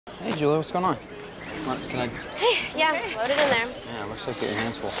Hey, Julia, what's going on? Can I? Hey, yeah, load it in there. Yeah, looks like you got your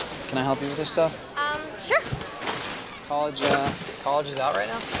hands full. Can I help you with this stuff? Sure. College is out right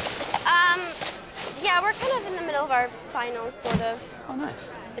now? Yeah, we're kind of in the middle of our finals, sort of. Oh,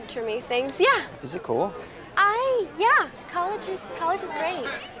 nice. Interme things, yeah. Is it cool? Yeah, college is great.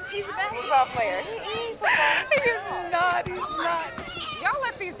 He's a basketball player. He ain't football. He is not, he's not. Y'all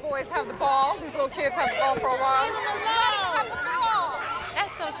let these boys have the ball, these little kids have the ball for a while. Let them have the ball.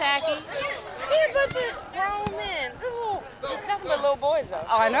 That's so tacky. He a bunch of grown men. Nothing but little boys, though.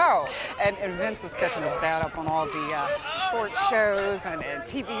 Oh, I know. And Vince is catching his dad up on all the sports shows and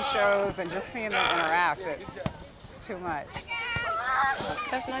TV shows and just seeing them interact. It's too much.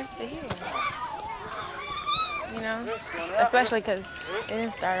 That's nice to hear. You know, especially because it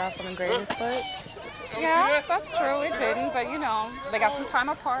didn't start off on the greatest foot. Yeah, that's true. It didn't, but you know, they got some time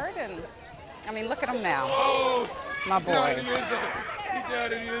apart, and I mean, look at them now. My boys.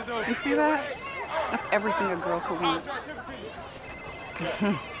 You see that? That's everything a girl could want.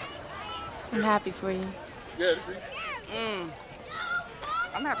 I'm happy for you. Yeah,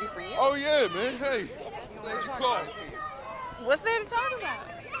 I'm happy for you. Oh, yeah, man. Hey, glad you called. What's there to talk about?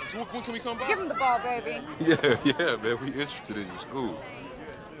 So when can we come by? Give him the ball, baby. Yeah, man. We interested in your school.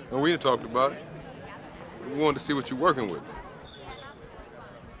 And we ain't talked about it. We wanted to see what you're working with.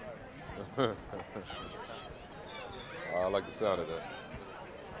 I like the sound of that.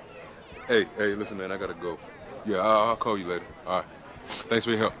 Hey, listen, man, I gotta go. Yeah, I'll call you later. All right. Thanks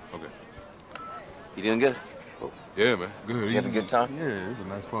for your help. Okay. You doing good? Yeah, man. Good. You have a good time? Yeah, it's a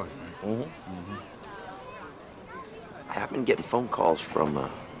nice party, man. I've been getting phone calls from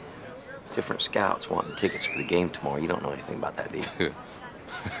different scouts wanting tickets for the game tomorrow. You don't know anything about that, do you?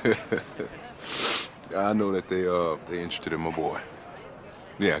 I know that they interested in my boy.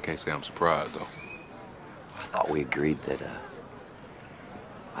 Yeah, I can't say I'm surprised, though. I thought we agreed that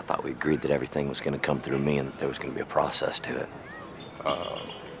everything was going to come through me and that there was going to be a process to it.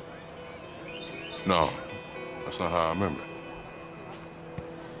 No, that's not how I remember.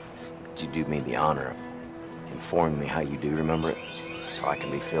 Could you do me the honor of informing me how you do remember it, so I can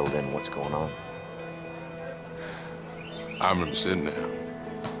be filled in what's going on? I remember sitting there,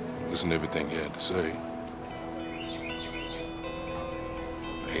 listening to everything you had to say.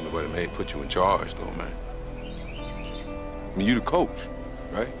 Ain't nobody made put you in charge, though, man. I mean, you the coach,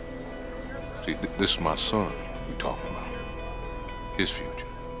 right? See, this is my son we talking about. His future.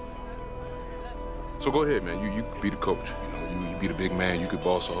 So go ahead, man. You be the coach. You know, you be the big man. You could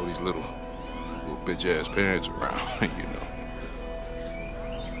boss all these little bitch-ass parents around, you know.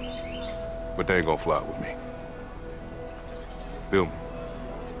 But they ain't gonna fly with me. Feel me?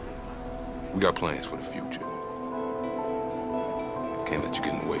 We got plans for the future. Can't let you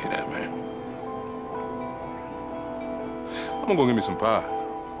get in the way of that, man. I'm gonna go get me some pie.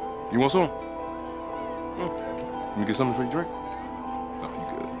 You want some? Let me get something for you to drink? No, you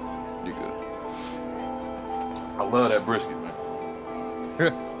good. You good. I love that brisket, man.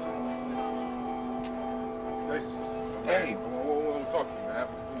 Hey. I want to talk to you, man. I have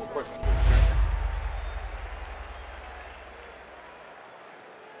one more question.